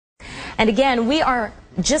And again, we are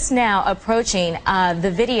just now approaching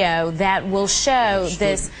the video that will show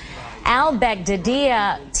this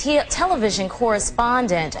al-Baghdadiya television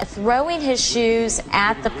correspondent throwing his shoes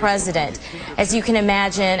at the president. As you can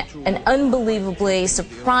imagine, an unbelievably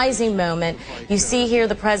surprising moment. You see here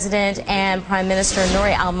the president and Prime Minister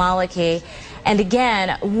Nouri al-Maliki. And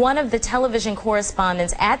again, one of the television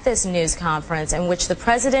correspondents at this news conference in which the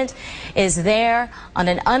president is there on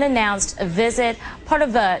an unannounced visit, part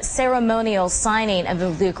of a ceremonial signing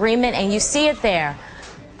of the agreement, and you see it there,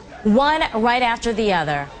 one right after the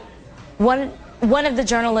other. One of the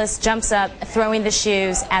journalists jumps up, throwing the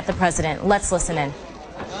shoes at the president. Let's listen in.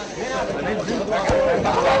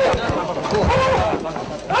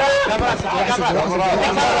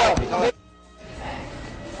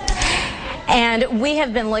 And we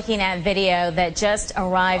have been looking at video that just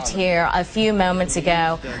arrived here a few moments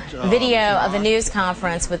ago, video of a news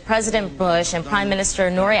conference with President Bush and Prime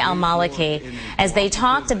Minister Nouri al-Maliki as they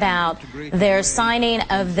talked about their signing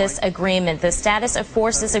of this agreement, the Status of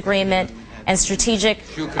Forces Agreement and Strategic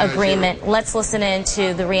Agreement. Let's listen in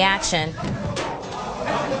to the reaction.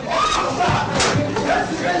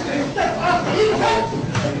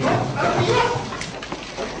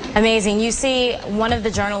 Amazing. You see one of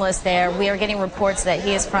the journalists there. We are getting reports that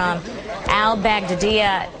he is from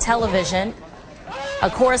al-Baghdadiya television. A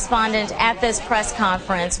correspondent at this press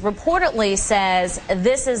conference reportedly says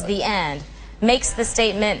this is the end, makes the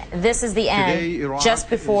statement, this is the end, just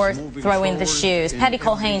before throwing the shoes. Patty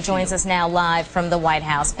Colhane joins us now live from the White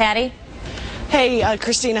House. Patty? Hey,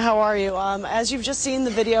 Christina, how are you? As you've just seen the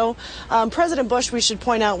video, President Bush, we should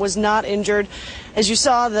point out, was not injured. As you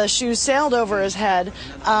saw, the shoes sailed over his head.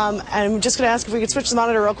 I'm just going to ask if we could switch the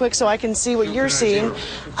monitor real quick so I can see what you're seeing.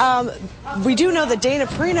 We do know that Dana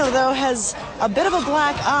Perino, though, has a bit of a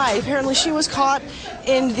black eye. Apparently, she was caught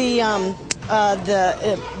in the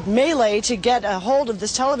melee to get a hold of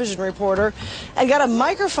this television reporter and got a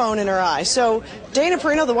microphone in her eye. So Dana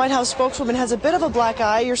Perino, the White House spokeswoman, has a bit of a black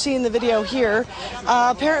eye. You're seeing the video here.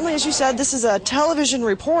 Apparently, as you said, this is a television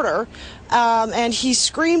reporter, and he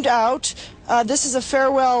screamed out, "This is a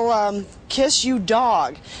farewell kiss, you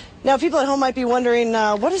dog." Now, people at home might be wondering,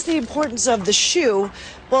 what is the importance of the shoe?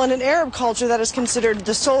 Well, in an Arab culture, that is considered,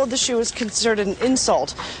 the sole of the shoe is considered an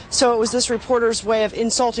insult. So it was this reporter's way of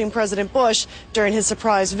insulting President Bush during his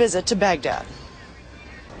surprise visit to Baghdad.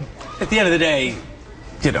 At the end of the day,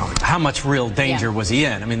 you know, how much real danger was he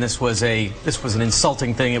in? I mean, this was an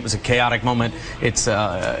insulting thing. It was a chaotic moment. It's,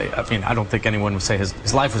 I mean, I don't think anyone would say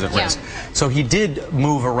his life was at risk. So he did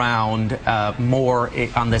move around more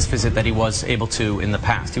on this visit than he was able to in the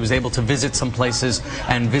past. He was able to visit some places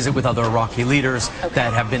and visit with other Iraqi leaders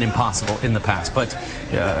that have been impossible in the past. But,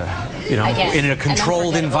 you know, in a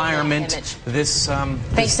controlled environment, this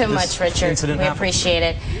Thanks so much, Richard. We appreciate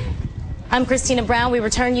it. I'm Christina Brown. We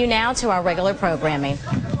return you now to our regular programming.